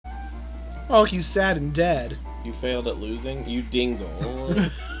Oh, he's sad and dead. You failed at losing? You dingle.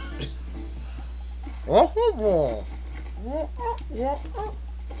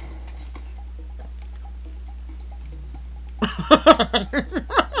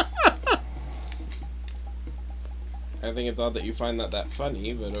 I think it's odd that you find that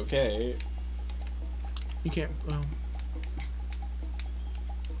funny, but okay. You can't. Well.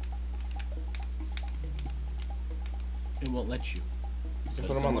 It won't let you. You can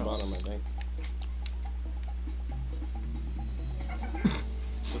put them on the bottom, I think.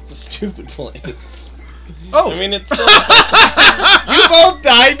 That's a stupid place. Oh! I mean, it's still... You both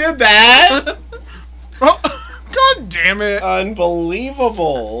died to that? Oh! God damn it!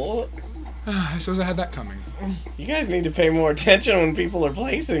 Unbelievable. I suppose I had that coming. You guys need to pay more attention when people are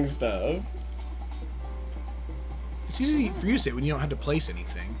placing stuff. It's easy for you to say when you don't have to place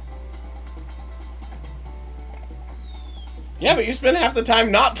anything. Yeah, but you spend half the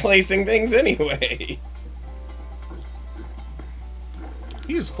time not placing things anyway.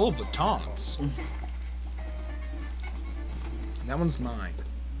 He is full of the taunts. And that one's mine.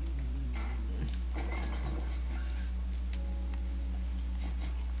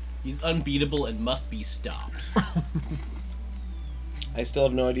 He's unbeatable and must be stopped. I still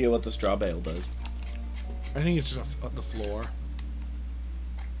have no idea what the straw bale does. I think it's just the floor.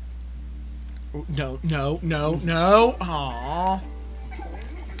 Oh, no, no, no, no. Aww.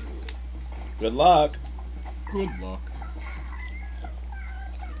 Good luck. Good luck.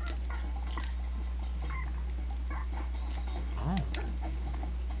 Oh.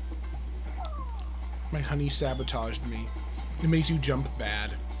 My honey sabotaged me. It makes you jump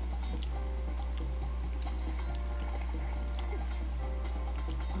bad.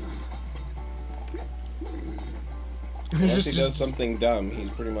 And Unless he does something dumb, he's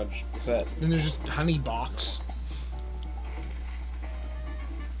pretty much set. And there's just honey box.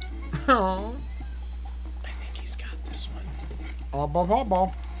 Oh. I think he's got this one. Oh, bop, bop,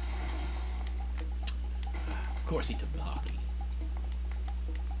 bop. Of course he took the hockey.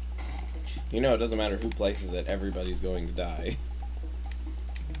 You know, it doesn't matter who places it, everybody's going to die.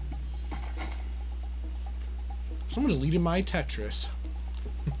 Someone deleted my Tetris.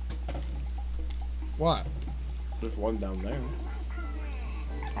 What? There's one down there.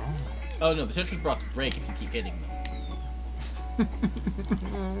 Oh no, the Tetris brought to break if you keep hitting them.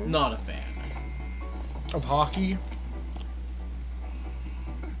 Not a fan. Of hockey?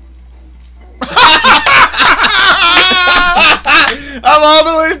 Of all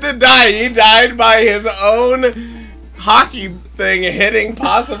the ways to die, he died by his own hockey thing hitting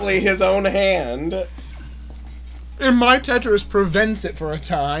possibly his own hand. And my Tetris prevents it for a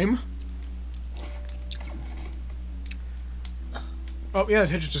time. Oh, yeah,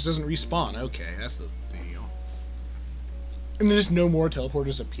 the Tetris just doesn't respawn. Okay, that's the deal. And then just no more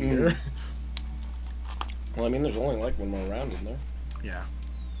teleporters appear. Well, I mean, there's only like one more round in there. Yeah.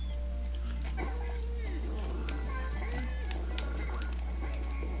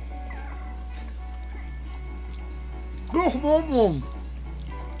 Oh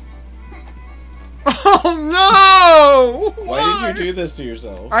no! Why did you do this to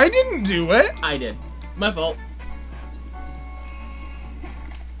yourself? I didn't do it. I did. My fault.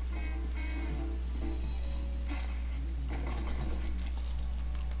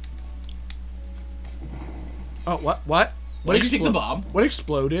 Oh, what? What? Why did you take the bomb? What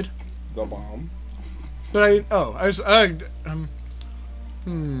exploded? The bomb. But I. Oh, I was. That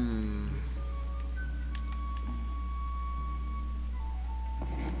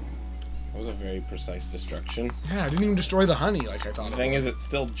was a very precise destruction. Yeah, I didn't even destroy the honey like I thought. The thing is, it's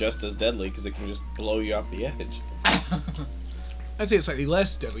still just as deadly because it can just blow you off the edge. I'd say it's slightly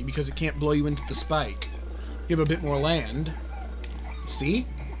less deadly because it can't blow you into the spike. You have a bit more land. See?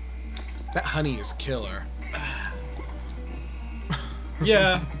 That honey is killer.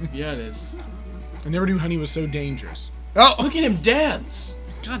 Yeah. Yeah, it is. I never knew honey was so dangerous. Oh! Look at him dance!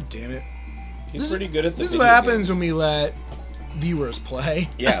 God damn it. He's pretty good at the This is what happens when we let viewers play.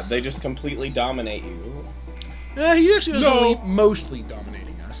 Yeah, they just completely dominate you. Yeah, he actually was only mostly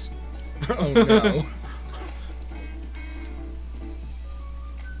dominating us. Oh no.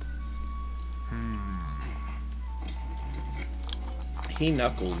 He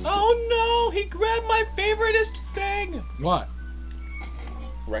knuckles. Oh no! He grabbed my favoriteest thing! What?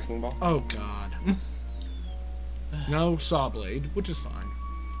 Wrecking ball? Oh god. No saw blade, which is fine.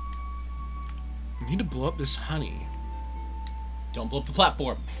 I need to blow up this honey. Don't blow up the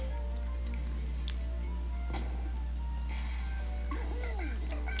platform.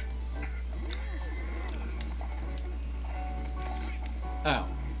 Ow.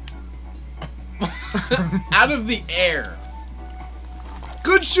 Out of the air.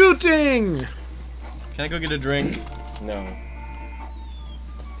 Good Good shooting! Can I go get a drink? No.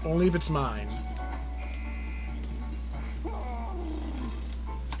 Only if it's mine.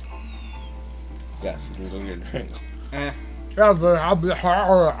 Yes, you can go get a drink. Eh.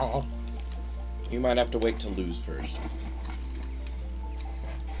 You might have to wait to lose first.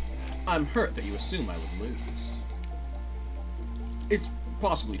 I'm hurt that you assume I would lose. It's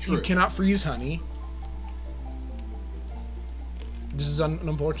possibly true. You cannot freeze honey. This is an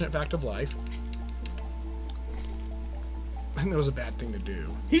unfortunate fact of life. I think that was a bad thing to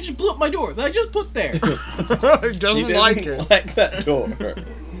do. He just blew up my door that I just put there. He He doesn't didn't like it. like that door.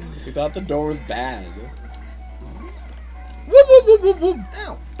 He thought the door was bad. Whoop, whoop, whoop, whoop, whoop.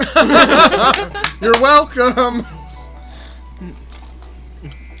 Ow. You're welcome.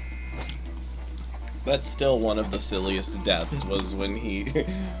 That's still one of the silliest deaths, was when he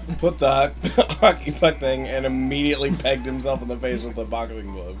put the hockey puck thing and immediately pegged himself in the face with a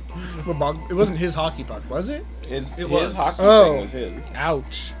boxing glove. It wasn't his hockey puck, was it? His was. hockey Oh. thing was his.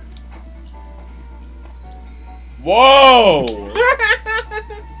 Ouch. Whoa!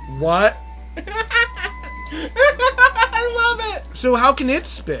 What? I love it. So how can it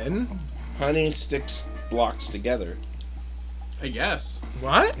spin? Honey sticks blocks together. I guess.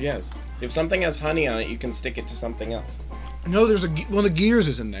 What? Yes. If something has honey on it, you can stick it to something else. No, there's one of the gears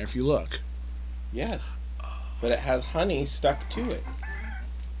is in there if you look. Yes. But it has honey stuck to it.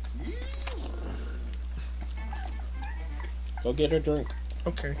 Go get a drink.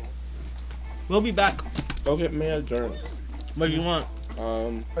 Okay. We'll be back. Go get me a drink. What do you want?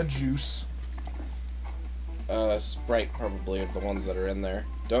 A juice. Sprite probably of the ones that are in there.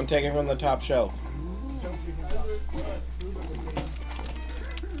 Don't take it from the top shelf.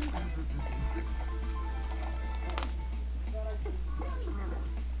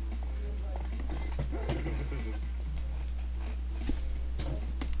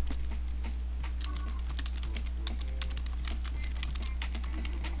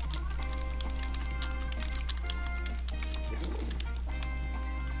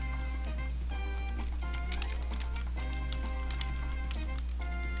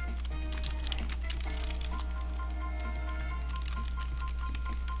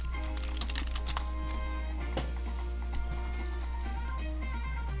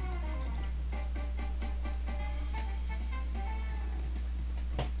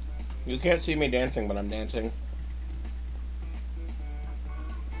 You can't see me dancing, but I'm dancing.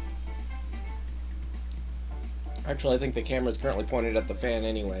 Actually, I think the camera's currently pointed at the fan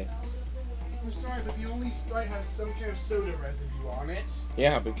anyway. I'm sorry, but the only Sprite has some kind of soda residue on it.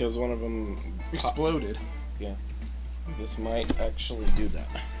 Yeah, because one of them Exploded. Yeah. This might actually do that.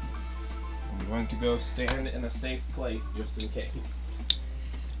 I'm going to go stand in a safe place just in case.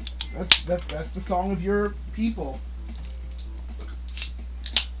 That's the song of your people.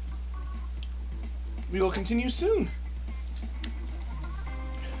 We will continue soon.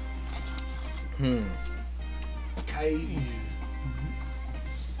 Okay.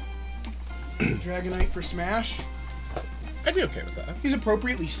 Dragonite for Smash. I'd be okay with that. He's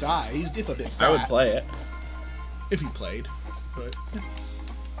appropriately sized, if a bit fat. I would play it. if he played. But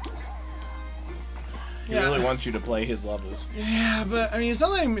He really wants you to play his levels. yeah, but I mean, it's not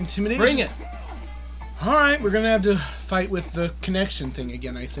like I'm intimidated. Bring it's it. just- All right, we're gonna have to fight with the connection thing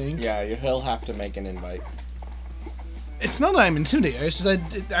again. I think. Yeah, he'll have to make an invite. It's not that I'm intimidated. It's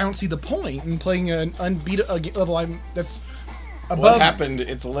just I don't see the point in playing an unbeatable level. That's above. What happened?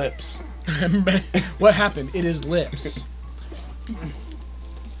 It's lips. What happened? It is lips.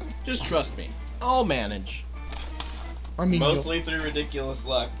 Just trust me. I'll manage. I mean, Mostly through ridiculous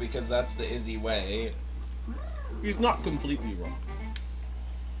luck, because that's the Izzy way. He's not completely wrong.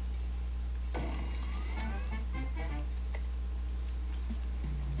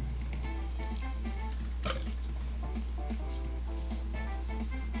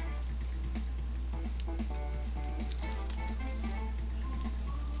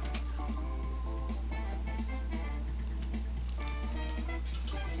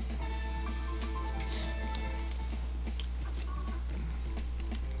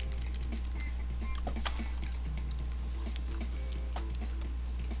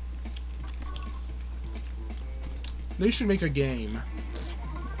 they should make a game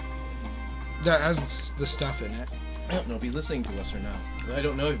that has the stuff in it. I don't know if he's listening to us or not. I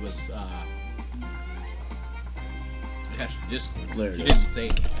don't know if he was, attached to Discord. There it He is. didn't say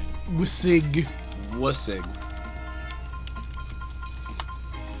anything. Wissig. Wussig.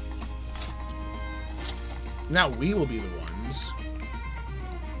 Now we will be the ones.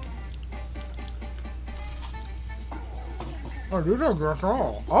 Oh, you don't get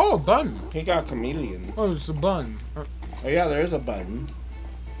all. Oh, a bun. He got chameleon. Oh, it's a bun. Oh yeah, there is a button.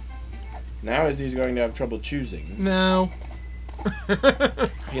 Now Izzy's going to have trouble choosing. No.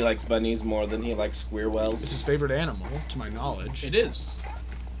 He likes bunnies more than he likes It's squirrels. his favorite animal, to my knowledge. It is.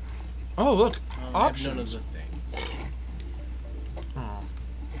 Oh, look. I have none of Options. the things. Oh.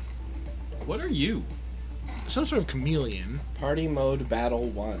 What are you? Some sort of chameleon. Party mode battle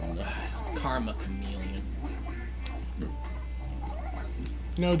 1. Karma chameleon.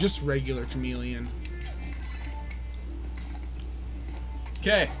 No, just regular chameleon.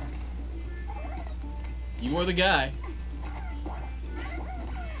 Okay. You are the guy.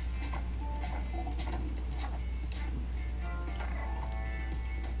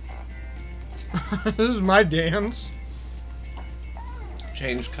 This is my dance.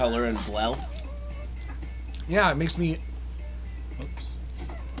 Change color and blell. Yeah, it makes me Oops.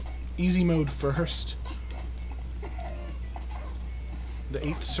 easy mode first. The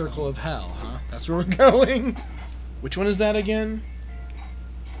 8th circle of hell, huh? That's where we're going. Which one is that again?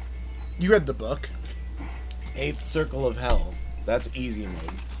 You read the book. 8th circle of hell. That's easy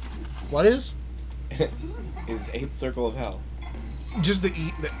mode. What is? Is 8th circle of hell. Just the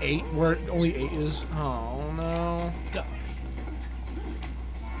 8 where only 8 is. Oh no. Duck.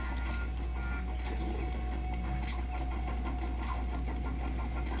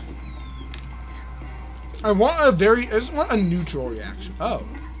 I just want a neutral reaction. Oh,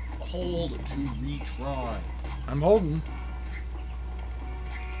 Hold to retry. I'm holding.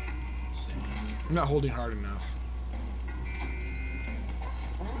 Same. I'm not holding hard enough.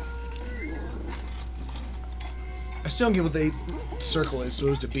 I still don't get what the 8th circle is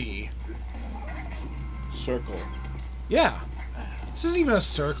supposed to be. Circle. Yeah. This isn't even a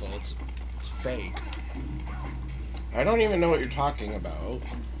circle. It's fake. I don't even know what you're talking about.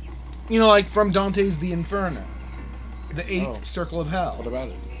 You know, like from Dante's The Inferno. The 8th Oh. circle of hell. What about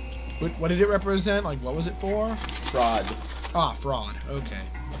it? What did it represent? Like, what was it for? Fraud. Ah, fraud. Okay.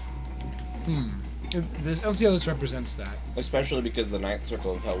 Let's see how this represents that. Especially because the 9th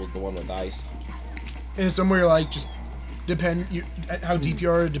circle of hell was the one with ice. And it's somewhere like just how deep you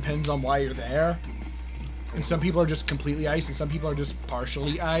are depends on why you're there. And some people are just completely ice, and some people are just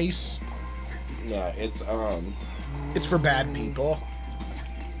partially ice. Yeah, it's It's for bad people.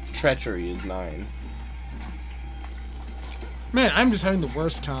 treachery is 9. Man, I'm just having the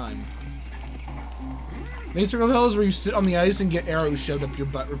worst time. Main circle of hell is where you sit on the ice and get arrows shoved up your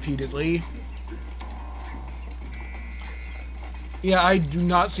butt repeatedly. Yeah, I do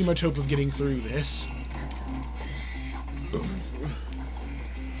not see much hope of getting through this.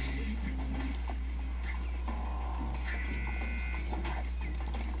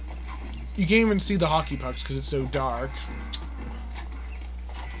 You can't even see the hockey pucks because it's so dark.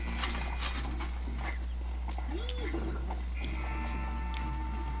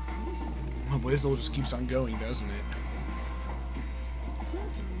 Oh, Blaisdell just keeps on going, doesn't it?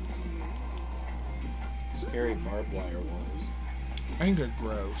 Scary barbed wire walls. I think they're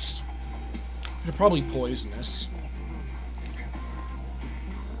gross. They're probably poisonous.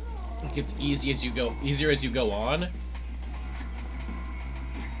 It gets easier as you go on.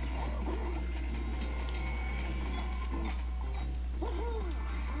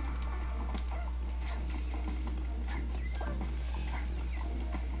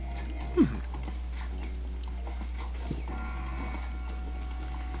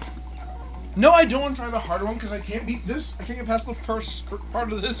 No, I don't want to try the harder one because I can't beat this. I can't get past the first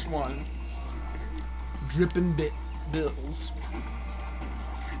part of this one. Drippin' bills.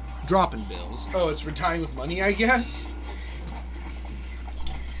 Dropping bills. Oh, it's for tying with money, I guess?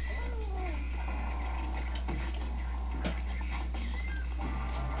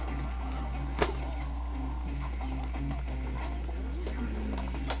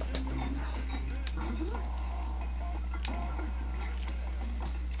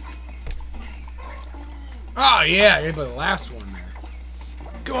 Oh, yeah, I got the last one there.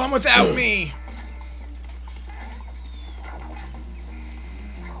 Go on without me!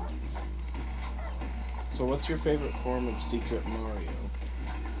 So what's your favorite form of Secret Mario?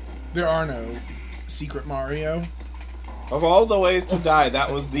 There are no Secret Mario. Of all the ways to die,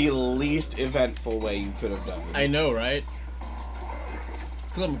 that was the least eventful way you could have died. I know, right?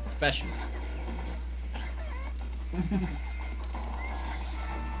 It's because I'm a professional.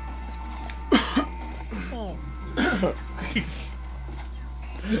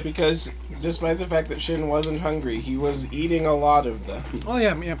 Because despite the fact that Shin wasn't hungry, he was eating a lot of them. Oh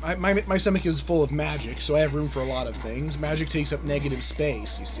yeah, my stomach is full of magic, so I have room for a lot of things. Magic takes up negative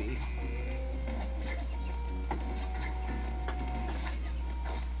space, you see.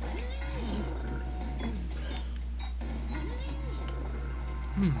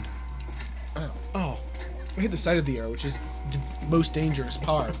 Oh, I hit the side of the arrow, which is most dangerous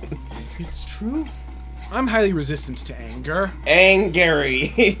part. It's true. I'm highly resistant to anger.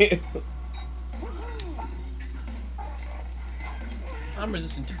 Angry. I'm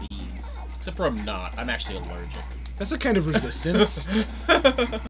resistant to bees. Except for I'm not. I'm actually allergic. That's a kind of resistance.